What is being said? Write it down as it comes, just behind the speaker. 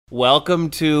Welcome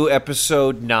to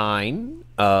episode 9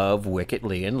 of Wickett,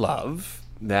 Leigh, and Love.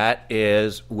 That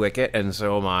is Wickett, and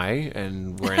so am I,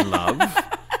 and we're in love.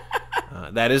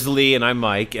 That is Leigh, and I'm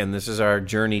Mike, and this is our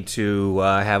journey to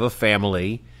have a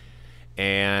family.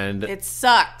 And it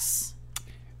sucks.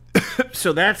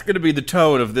 So that's going to be the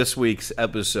tone of this week's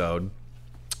episode.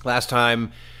 Last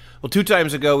time, 2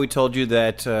 times ago, we told you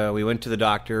that we went to the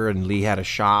doctor, and Leigh had a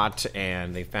shot,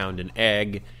 and they found an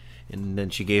egg. And then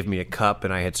she gave me a cup,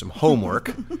 and I had some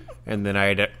homework. And then I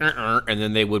had and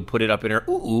then they would put it up in her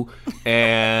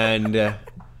and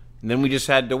then we just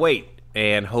had to wait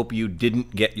and hope you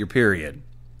didn't get your period.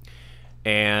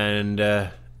 And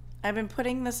I've been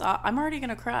putting this off. I'm already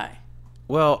gonna cry.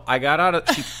 Well, I got out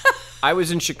of. I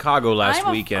was in Chicago last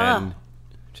weekend.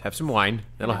 Just have some wine.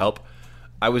 That'll help.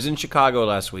 I was in Chicago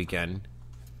last weekend,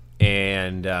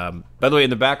 and by the way, in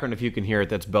the background, if you can hear it,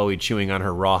 that's Bowie chewing on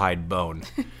her rawhide bone.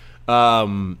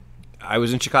 I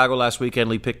was in Chicago last weekend.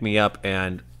 Leigh picked me up,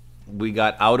 and we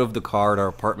got out of the car at our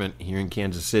apartment here in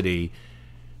Kansas City,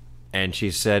 and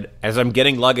she said, as I'm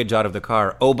getting luggage out of the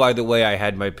car, oh, by the way, I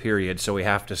had my period, so we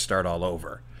have to start all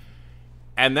over.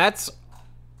 And that's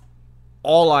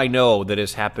all I know that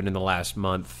has happened in the last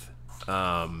month.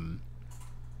 So,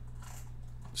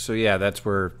 yeah, that's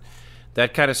where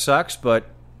that kind of sucks, but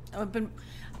I've been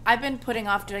putting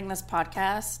off doing this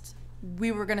podcast.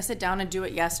 We were going to sit down and do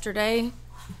it yesterday.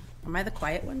 Am I the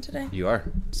quiet one today? You are.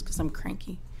 Just because I'm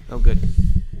cranky. Oh, good.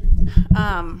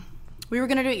 We were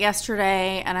going to do it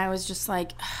yesterday, and I was just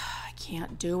like, I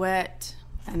can't do it.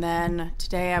 And then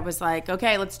today I was like,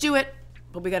 okay, let's do it.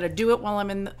 But we got to do it while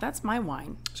I'm in that's my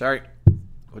wine. Sorry.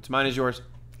 What's mine is yours.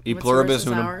 E What's pluribus yours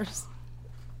is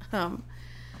unum. ours.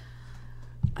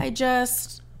 I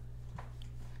just,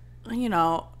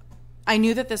 I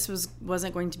knew that this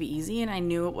wasn't going to be easy, and I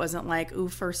knew it wasn't like, ooh,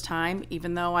 first time,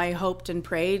 even though I hoped and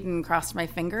prayed and crossed my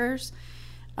fingers.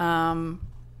 But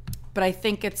I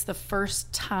think it's the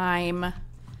first time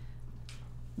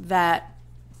that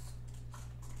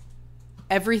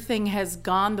everything has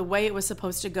gone the way it was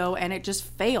supposed to go, and it just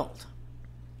failed.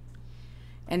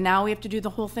 And now we have to do the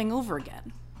whole thing over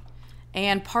again.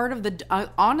 And part of the,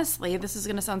 honestly, this is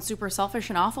going to sound super selfish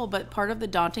and awful, but part of the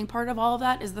daunting part of all of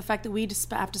that is the fact that we just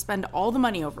have to spend all the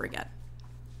money over again.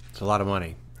 It's a lot of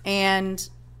money. And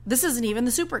this isn't even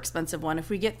the super expensive one. If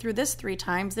we get through this 3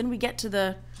 times, then we get to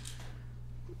the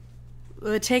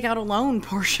take out a loan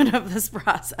portion of this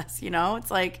process,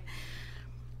 It's like,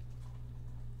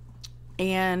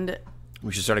 and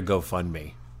we should start a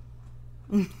GoFundMe.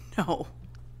 No.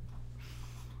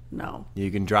 You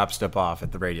can drop stuff off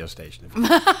at the radio station.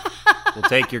 We'll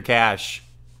take your cash.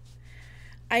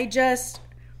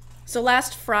 So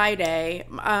last Friday,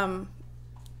 a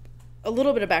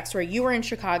little bit of backstory. You were in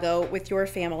Chicago with your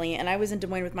family, and I was in Des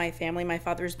Moines with my family. My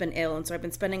father's been ill, and so I've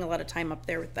been spending a lot of time up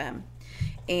there with them.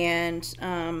 And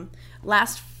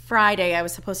last Friday, I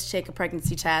was supposed to take a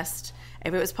pregnancy test.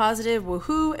 If it was positive,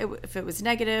 woohoo. If it was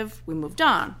negative, we moved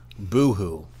on.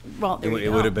 Boo-hoo. Well, it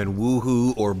would have been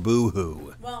woohoo or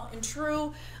boo-hoo. Well, in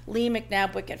true Leigh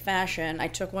McNabb Wickett fashion, I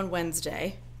took one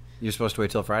Wednesday. You're supposed to wait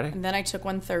till Friday? And then I took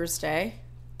one Thursday.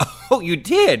 Oh, you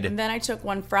did? And then I took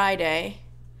one Friday.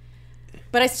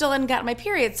 But I still hadn't gotten my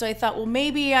period, so I thought, well,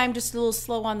 maybe I'm just a little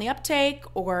slow on the uptake,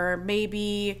 or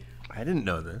maybe... I didn't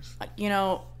know this.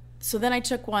 So then I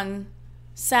took one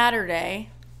Saturday,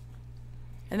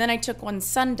 and then I took one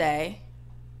Sunday,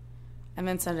 and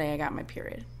then Sunday I got my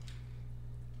period.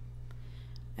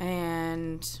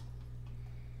 And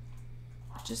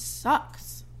it just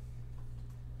sucks.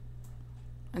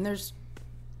 And there's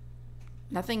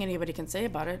nothing anybody can say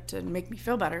about it to make me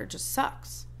feel better. It just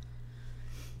sucks.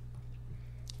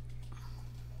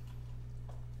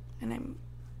 And I'm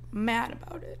mad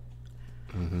about it.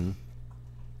 Mm-hmm.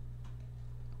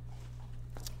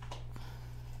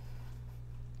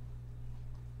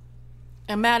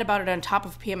 I'm mad about it on top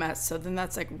of PMS, so then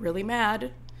that's like really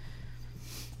mad.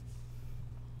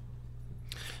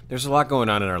 There's a lot going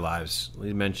on in our lives.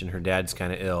 Leigh mentioned her dad's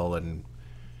kind of ill, and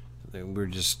we're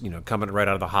just, coming right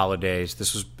out of the holidays.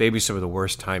 This was maybe some of the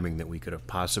worst timing that we could have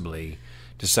possibly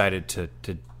decided to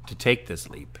take this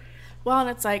leap. Well, and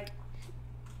it's like,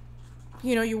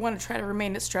 you want to try to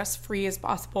remain as stress-free as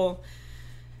possible,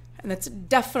 and that's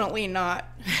definitely not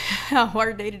how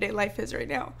our day-to-day life is right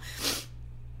now.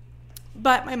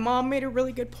 But my mom made a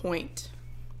really good point.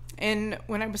 And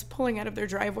when I was pulling out of their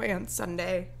driveway on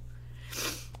Sunday,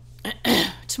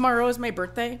 tomorrow is my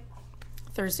birthday,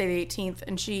 Thursday the 18th,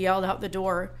 and she yelled out the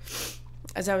door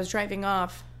as I was driving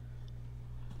off,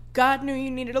 God knew you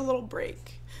needed a little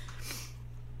break.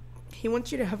 He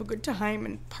wants you to have a good time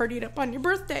and party it up on your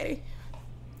birthday.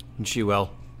 And she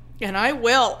will. And I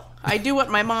will. I do what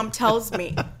my mom tells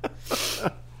me.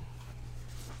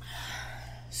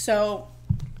 So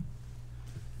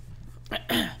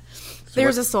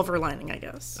there's a silver lining, I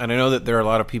guess. And I know that there are a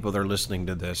lot of people that are listening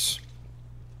to this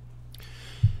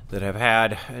that have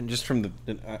had, and just from the,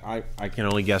 I can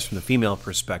only guess from the female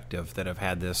perspective, that have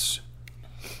had this,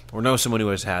 or know someone who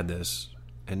has had this,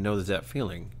 and know that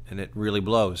feeling. And it really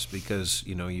blows because,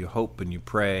 you hope and you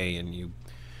pray and you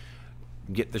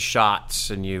get the shots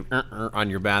and you on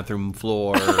your bathroom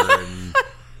floor and,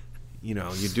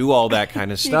 you do all that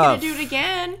kind of stuff. You're going to do it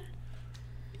again?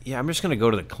 Yeah, I'm just going to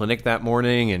go to the clinic that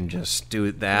morning and just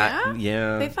do that.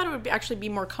 Yeah. They thought it would actually be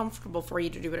more comfortable for you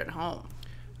to do it at home.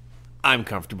 I'm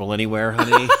comfortable anywhere,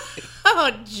 honey.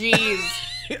 Oh, jeez.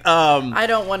 I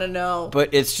don't want to know.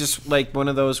 But it's just like one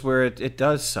of those where it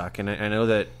does suck. And I know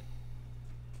that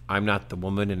I'm not the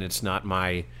woman and it's not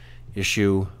my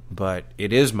issue, but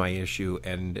it is my issue.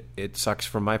 And it sucks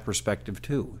from my perspective,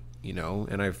 too.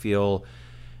 And I feel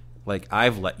like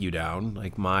I've let you down.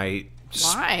 Like my...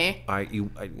 Why?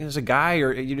 As a guy,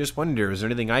 or you just wonder, is there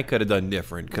anything I could have done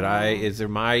different? Is there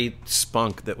my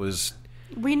spunk that was...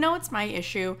 We know it's my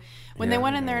issue. When they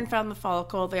went in there and found the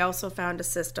follicle, they also found a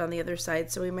cyst on the other side,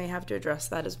 so we may have to address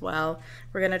that as well.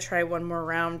 We're going to try one more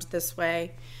round this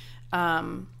way.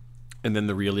 And then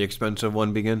the really expensive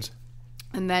one begins?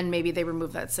 And then maybe they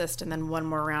remove that cyst, and then one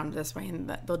more round this way, and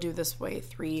they'll do this way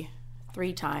three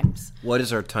times. What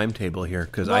is our timetable here?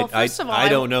 Because I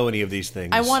don't know any of these things.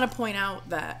 I want to point out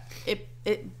that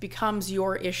it becomes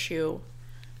your issue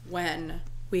when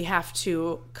we have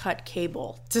to cut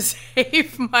cable to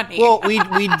save money. Well, we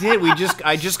did.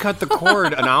 I just cut the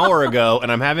cord an hour ago,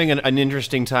 and I'm having an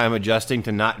interesting time adjusting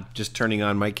to not just turning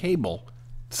on my cable.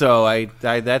 So I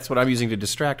that's what I'm using to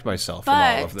distract myself from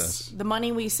all of this. The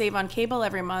money we save on cable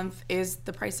every month is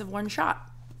the price of one shot.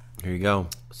 Here you go.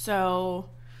 So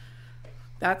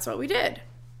that's what we did.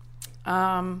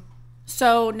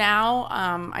 So now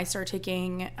I start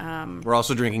taking... We're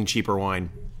also drinking cheaper wine.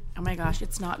 Oh my gosh,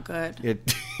 it's not good.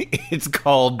 It's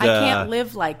called... I can't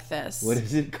live like this. What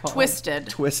is it called?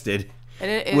 Twisted.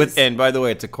 It is. And by the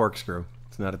way, it's a corkscrew.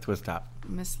 It's not a twist top.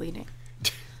 Misleading.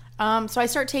 So I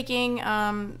start taking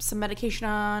some medication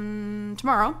on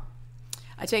tomorrow.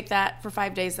 I take that for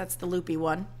 5 days. That's the loopy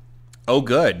one. Oh,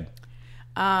 good.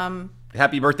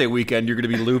 Happy birthday weekend. You're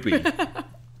going to be loopy.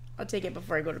 I'll take it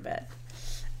before I go to bed.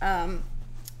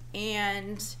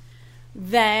 And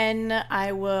then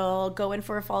I will go in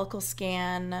for a follicle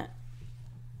scan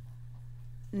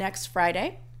next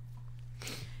Friday.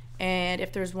 And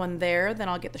if there's one there, then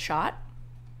I'll get the shot.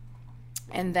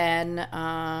 And then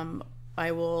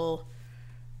I will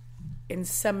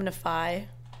inseminify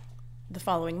the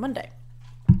following Monday.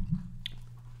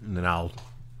 And then I'll...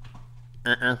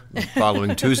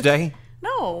 Following Tuesday?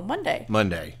 No,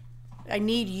 Monday. I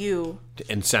need you to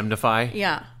inseminify.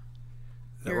 Yeah,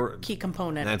 your key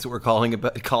component. That's what we're calling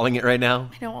it right now.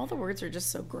 I know all the words are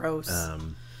just so gross.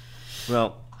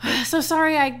 Well, so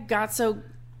sorry I got so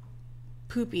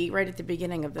poopy right at the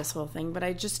beginning of this whole thing, but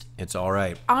it's all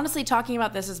right. Honestly, talking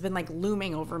about this has been like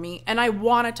looming over me, and I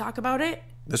want to talk about it.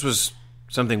 This was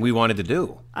something we wanted to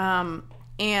do.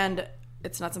 And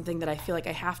it's not something that I feel like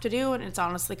I have to do, and it's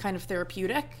honestly kind of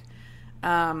therapeutic.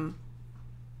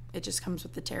 It just comes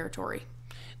with the territory.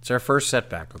 It's our first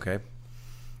setback, okay?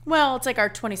 Well, it's like our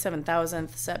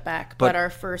 27,000th setback, but our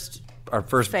first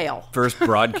fail. First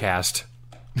broadcast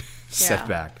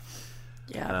setback.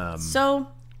 Yeah. So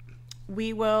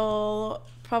we will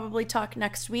probably talk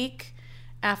next week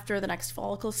after the next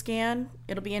follicle scan.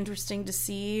 It'll be interesting to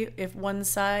see if one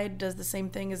side does the same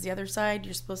thing as the other side.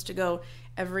 You're supposed to go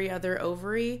every other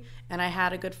ovary, and I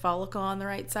had a good follicle on the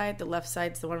right side. The left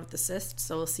side's the one with the cyst,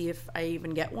 so we'll see if I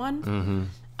even get one. Mm-hmm.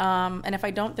 And if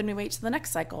I don't, then we wait to the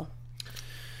next cycle.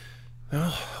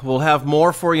 Well, we'll have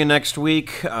more for you next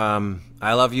week. I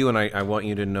love you, and I want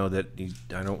you to know that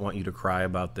I don't want you to cry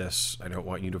about this. I don't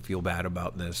want you to feel bad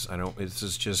about this. This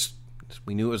is just...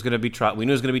 We knew it was going to be tough. We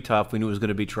knew it was going to be tough. We knew it was going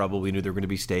to be trouble. We knew there were going to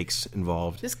be stakes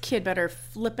involved. This kid better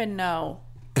flippin' know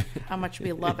how much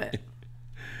we love it.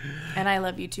 And I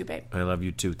love you too, babe. I love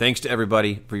you too. Thanks to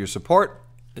everybody for your support.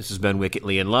 This has been Wickett,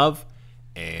 Leigh, and Love,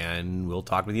 and we'll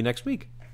talk with you next week.